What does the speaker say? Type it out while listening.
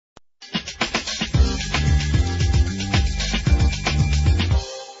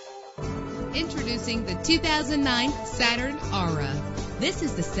Introducing the 2009 Saturn Aura. This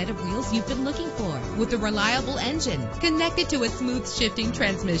is the set of wheels you've been looking for, with a reliable engine connected to a smooth shifting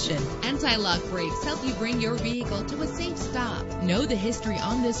transmission. Anti-lock brakes help you bring your vehicle to a safe stop. Know the history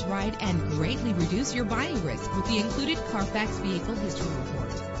on this ride and greatly reduce your buying risk with the included Carfax Vehicle History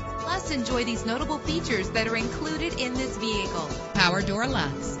Report. Plus, enjoy these notable features that are included in this vehicle: power door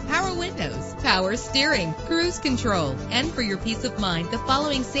locks, power windows, power steering, cruise control. And for your peace of mind, the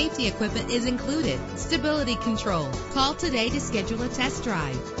following safety equipment is included: stability control. Call today to schedule a test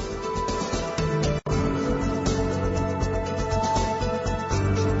drive.